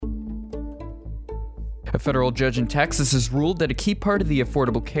A federal judge in Texas has ruled that a key part of the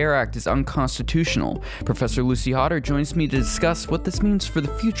Affordable Care Act is unconstitutional. Professor Lucy Hodder joins me to discuss what this means for the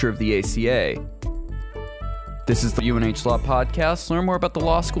future of the ACA. This is the UNH Law Podcast. Learn more about the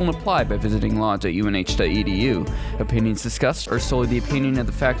law school and apply by visiting law.unh.edu. Opinions discussed are solely the opinion of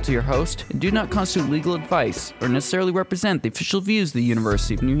the faculty or host and do not constitute legal advice or necessarily represent the official views of the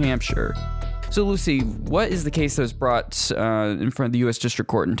University of New Hampshire. So, Lucy, what is the case that was brought in front of the U.S. District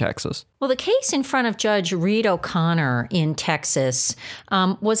Court in Texas? Well, the case in front of Judge Reed O'Connor in Texas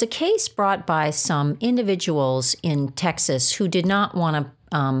was a case brought by some individuals in Texas who did not want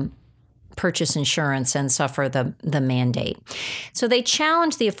to purchase insurance and suffer the mandate. So they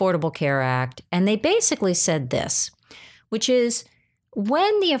challenged the Affordable Care Act, and they basically said this, which is,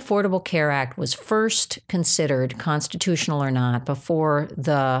 when the Affordable Care Act was first considered constitutional or not before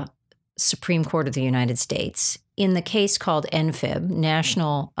the Supreme Court of the United States, in the case called NFIB,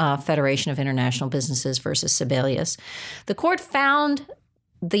 National Federation of International Businesses versus Sebelius, the court found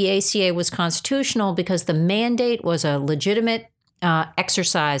the ACA was constitutional because the mandate was a legitimate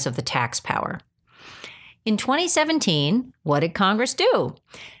exercise of the tax power. In 2017, what did Congress do?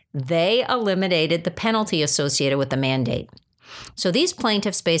 They eliminated the penalty associated with the mandate. So these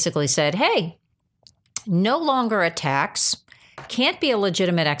plaintiffs basically said, hey, no longer a tax, can't be a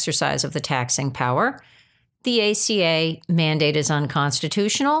legitimate exercise of the taxing power. The ACA mandate is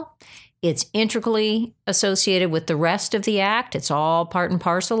unconstitutional. It's integrally associated with the rest of the act. It's all part and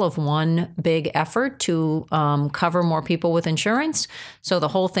parcel of one big effort to cover more people with insurance. So the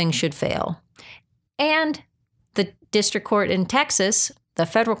whole thing should fail. And the district court in Texas, the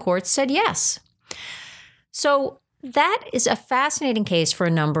federal court, said yes. So that is a fascinating case for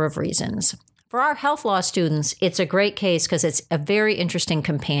a number of reasons. For our health law students, it's a great case because it's a very interesting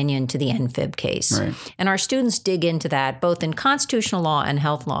companion to the NFIB case. Right. And our students dig into that both in constitutional law and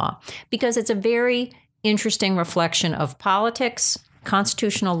health law because it's a very interesting reflection of politics,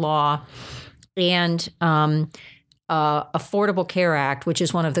 constitutional law, and Affordable Care Act, which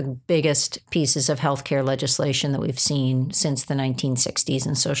is one of the biggest pieces of healthcare legislation that we've seen since the 1960s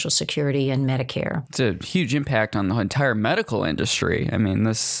in Social Security and Medicare. It's a huge impact on the entire medical industry. I mean,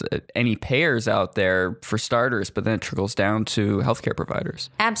 any payers out there for starters, but then it trickles down to healthcare providers.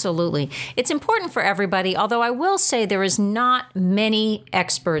 Absolutely. It's important for everybody, although I will say there is not many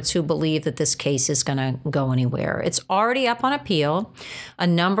experts who believe that this case is going to go anywhere. It's already up on appeal. A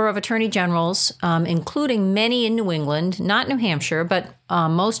number of attorney generals, including many in New England, not New Hampshire, but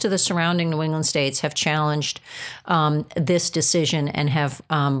most of the surrounding New England states have challenged this decision and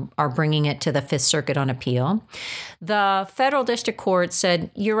are bringing it to the Fifth Circuit on appeal. The federal district court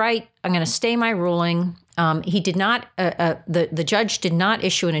said, "You're right. I'm going to stay my ruling." He did not. The judge did not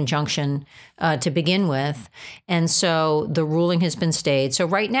issue an injunction to begin with, and so the ruling has been stayed. So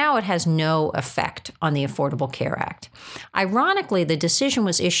right now, it has no effect on the Affordable Care Act. Ironically, the decision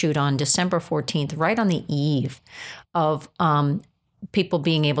was issued on December 14th, right on the eve of people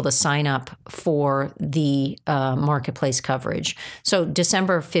being able to sign up for the marketplace coverage. So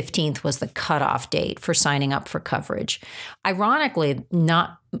December 15th was the cutoff date for signing up for coverage. Ironically,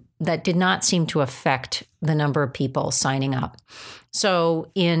 that did not seem to affect the number of people signing up.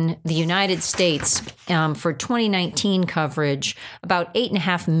 So in the United States, for 2019 coverage, about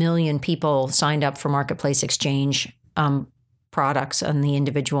 8.5 million people signed up for marketplace exchange products on the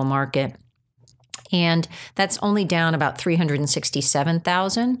individual market. And that's only down about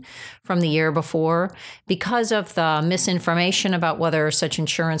 367,000 from the year before because of the misinformation about whether such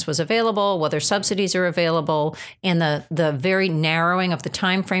insurance was available, whether subsidies are available, and the very narrowing of the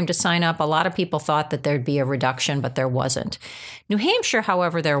time frame to sign up. A lot of people thought that there'd be a reduction, but there wasn't. New Hampshire,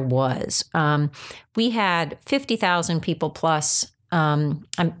 however, there was. We had 50,000 people plus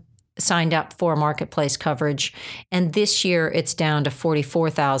signed up for marketplace coverage. And this year it's down to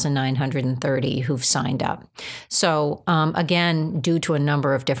 44,930 who've signed up. So again, due to a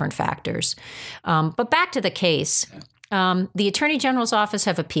number of different factors. But back to the case, the Attorney General's office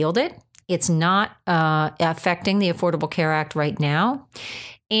have appealed it. It's not affecting the Affordable Care Act right now.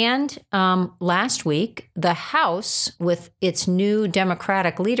 And last week, the House, with its new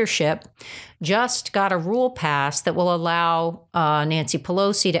Democratic leadership, just got a rule passed that will allow Nancy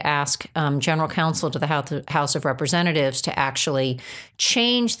Pelosi to ask General Counsel to the House of Representatives to actually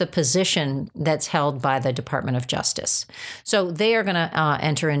change the position that's held by the Department of Justice. So they are going to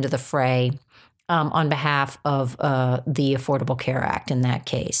enter into the fray on behalf of the Affordable Care Act in that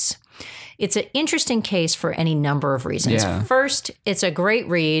case. It's an interesting case for any number of reasons. Yeah. First, it's a great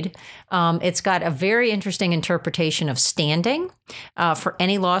read. It's got a very interesting interpretation of standing for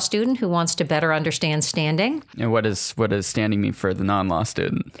any law student who wants to better understand standing. And what does standing mean for the non-law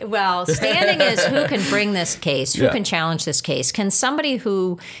student? Well, standing is who can bring this case, who can challenge this case. Can somebody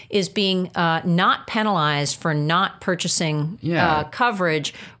who is being not penalized for not purchasing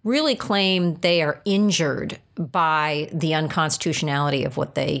coverage really claim they are injured by the unconstitutionality of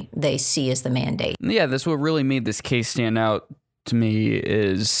what they see as the mandate? Yeah, that's what really made this case stand out to me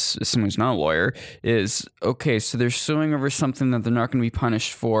is, as someone who's not a lawyer, is, okay, so they're suing over something that they're not going to be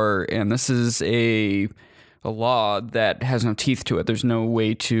punished for, and this is a law that has no teeth to it. There's no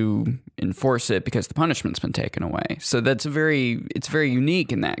way to enforce it because the punishment's been taken away. So it's very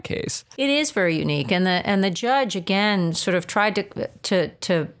unique in that case. It is very unique, and the judge again sort of tried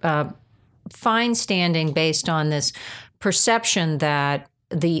to find standing based on this perception that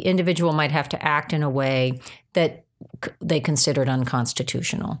the individual might have to act in a way that they considered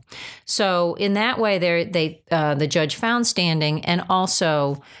unconstitutional. So in that way, the judge found standing, and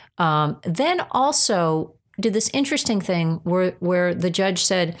then also did this interesting thing where the judge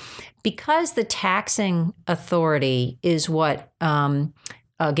said, because the taxing authority is what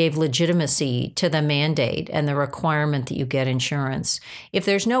gave legitimacy to the mandate and the requirement that you get insurance, if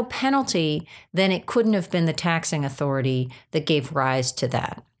there's no penalty, then it couldn't have been the taxing authority that gave rise to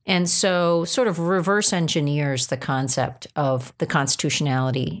that. And so sort of reverse engineers the concept of the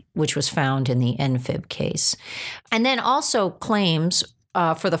constitutionality, which was found in the NFIB case. And then also claims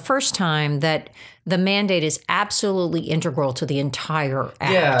for the first time that the mandate is absolutely integral to the entire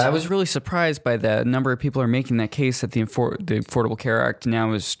act. Yeah, I was really surprised by that. A number of people are making that case that the Affordable Care Act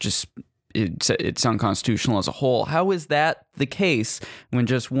now is just it's unconstitutional as a whole. How is that the case when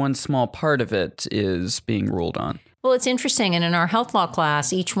just one small part of it is being ruled on? Well, it's interesting. And in our health law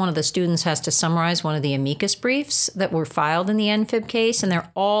class, each one of the students has to summarize one of the amicus briefs that were filed in the NFIB case, and they're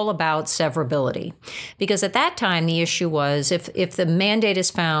all about severability. Because at that time, the issue was if the mandate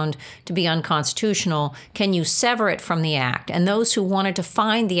is found to be unconstitutional, can you sever it from the act? And those who wanted to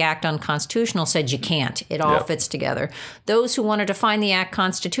find the act unconstitutional said you can't. It all fits together. Those who wanted to find the act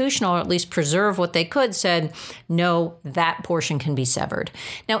constitutional, or at least preserve what they could, said, no, that portion can be severed.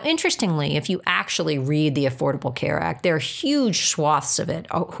 Now, interestingly, if you actually read the Affordable Care Act, there are huge swaths of it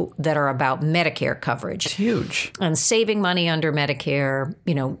that are about Medicare coverage. It's huge. And saving money under Medicare,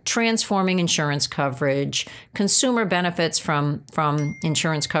 transforming insurance coverage, consumer benefits from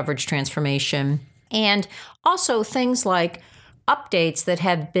insurance coverage transformation, and also things like updates that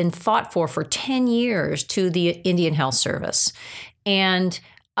have been fought for 10 years to the Indian Health Service, and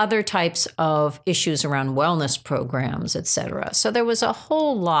other types of issues around wellness programs, et cetera. So there was a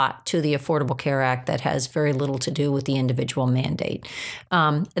whole lot to the Affordable Care Act that has very little to do with the individual mandate.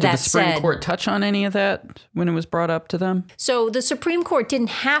 Did the Supreme Court touch on any of that when it was brought up to them? So the Supreme Court didn't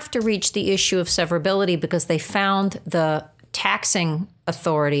have to reach the issue of severability because they found the taxing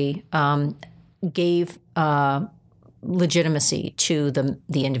authority gave legitimacy to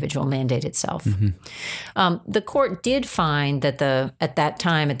the individual mandate itself. Mm-hmm. The court did find that at that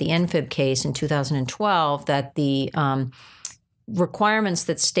time, at the NFIB case in 2012, that the requirements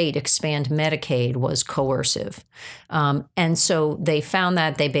that state expand Medicaid was coercive. And so they found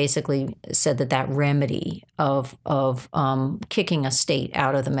that they basically said that remedy of kicking a state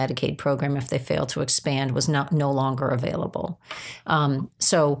out of the Medicaid program if they failed to expand was no longer available.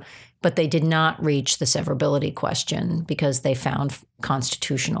 But they did not reach the severability question because they found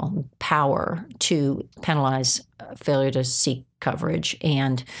constitutional power to penalize failure to seek coverage,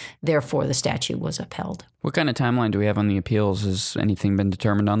 and therefore the statute was upheld. What kind of timeline do we have on the appeals? Has anything been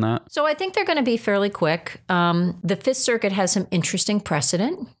determined on that? So I think they're going to be fairly quick. The Fifth Circuit has some interesting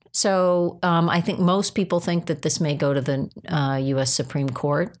precedent. So I think most people think that this may go to the U.S. Supreme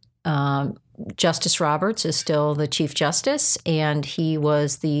Court. Justice Roberts is still the Chief Justice, and he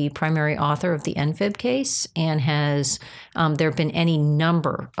was the primary author of the NFIB case, and there have been any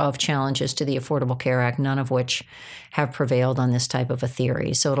number of challenges to the Affordable Care Act, none of which have prevailed on this type of a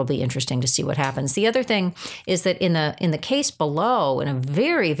theory. So it'll be interesting to see what happens. The other thing is that in the case below, in a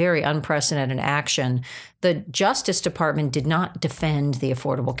very, very unprecedented action, the Justice Department did not defend the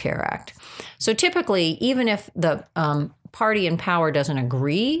Affordable Care Act. So typically, even if the party in power doesn't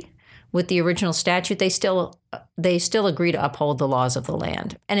agree with the original statute, they still agree to uphold the laws of the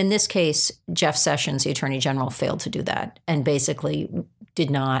land. And in this case, Jeff Sessions, the Attorney General, failed to do that and basically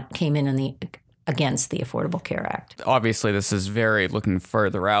came in the against the Affordable Care Act. Obviously, this is very looking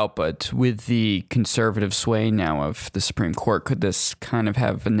further out, but with the conservative sway now of the Supreme Court, could this kind of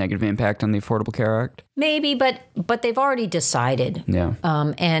have a negative impact on the Affordable Care Act? Maybe, but they've already decided. Yeah.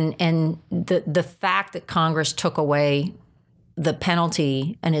 And the fact that Congress took away the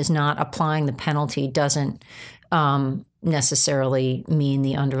penalty and is not applying the penalty doesn't necessarily mean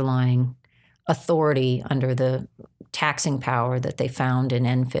the underlying authority under the taxing power that they found in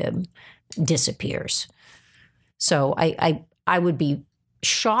NFIB disappears. So I would be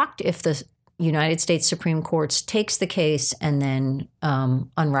shocked if the United States Supreme Court takes the case and then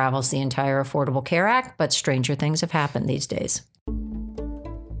unravels the entire Affordable Care Act, but stranger things have happened these days.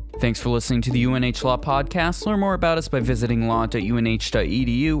 Thanks for listening to the UNH Law Podcast. Learn more about us by visiting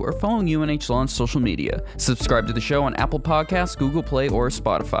law.unh.edu or following UNH Law on social media. Subscribe to the show on Apple Podcasts, Google Play, or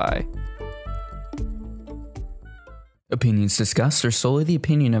Spotify. Opinions discussed are solely the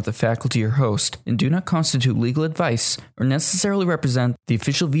opinion of the faculty or host and do not constitute legal advice or necessarily represent the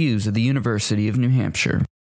official views of the University of New Hampshire.